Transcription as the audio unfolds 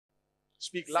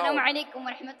Speak Assalamu loud. alaikum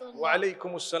wa rahmatullah. Wa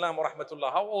alaikum assalam wa rahmatullah.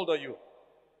 How old are you?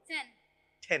 10.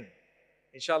 10.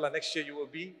 Inshallah, next year you will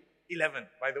be 11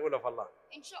 by the will of Allah.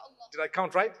 Inshallah. Did I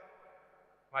count right?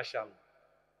 MashaAllah.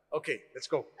 Okay, let's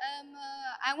go.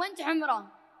 I went to Umrah.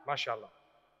 MashaAllah.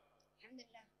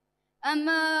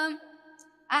 Alhamdulillah.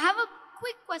 I have a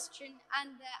quick question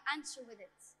and answer with it.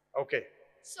 Okay.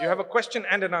 So, You have a question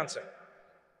and an answer.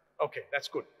 Okay, that's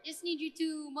good. Just need you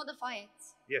to modify it.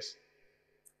 Yes.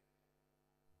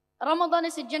 Ramadan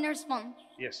is a generous month.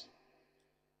 Yes.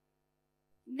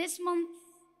 This month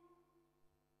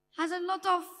has a lot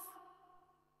of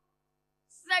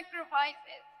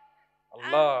sacrifices.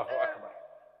 Allahu Akbar.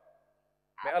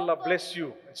 May Allah bless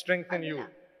you and strengthen you.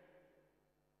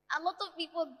 A lot of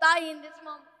people die in this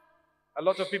month. A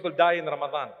lot of people die in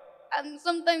Ramadan. And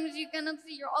sometimes you cannot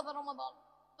see your other Ramadan.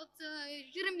 But you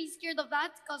shouldn't be scared of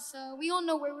that because we all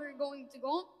know where we're going to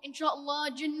go. Inshallah,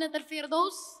 Jannat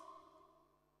al-Firdaus.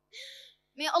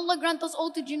 May Allah grant us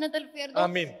all to Jannat al-Firdaus.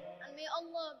 Ameen. And may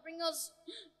Allah bring us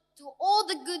to all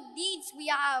the good deeds we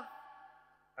have.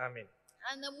 Ameen.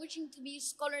 And I'm wishing to be a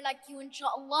scholar like you,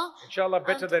 inshallah. Inshallah,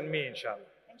 better than me, inshallah.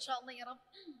 Inshallah, ya Rabb.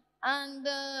 And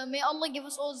may Allah give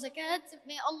us all zakat.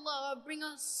 May Allah bring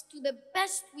us to the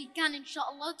best we can,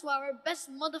 inshallah, to our best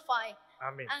modify.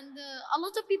 Ameen. And a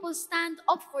lot of people stand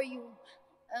up for you,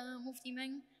 Mufti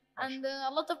Menk. And a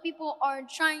lot of people are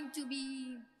trying to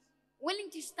be willing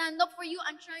to stand up for you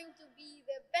and trying to be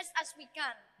the best as we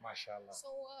can. MashaAllah. So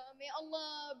may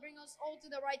Allah bring us all to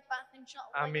the right path,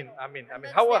 inshallah. Ameen, ameen,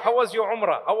 ameen. that's How was your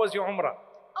Umrah? How was your Umrah?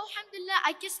 Alhamdulillah,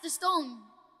 I kissed the stone.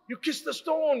 You kissed the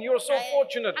stone. You're so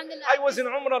fortunate. I was in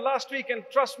Umrah last week, and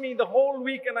trust me, the whole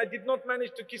week, and I did not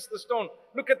manage to kiss the stone.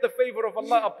 Look at the favor of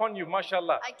Allah upon you,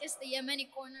 mashallah. I kissed the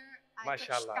Yemeni corner. I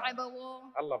Mashallah. touched Kaaba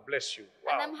wall. Allah bless you.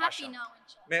 Wow, And I'm happy mashallah. now,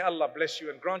 inshallah. May Allah bless you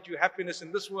and grant you happiness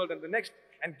in this world and the next,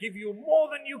 and give you more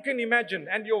than you can imagine,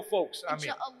 and your folks. Ameen.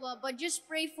 Inshallah. But just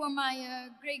pray for my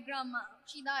great grandma.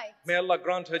 She died. May Allah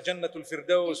grant her Jannatul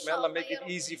Firdaus. May Allah Inshallah, make it ya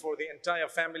Rabbi. easy for the entire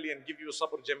family and give you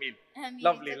sabr jameel. Ameen.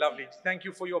 Lovely, lovely. Thank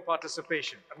you for your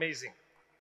participation. Amazing.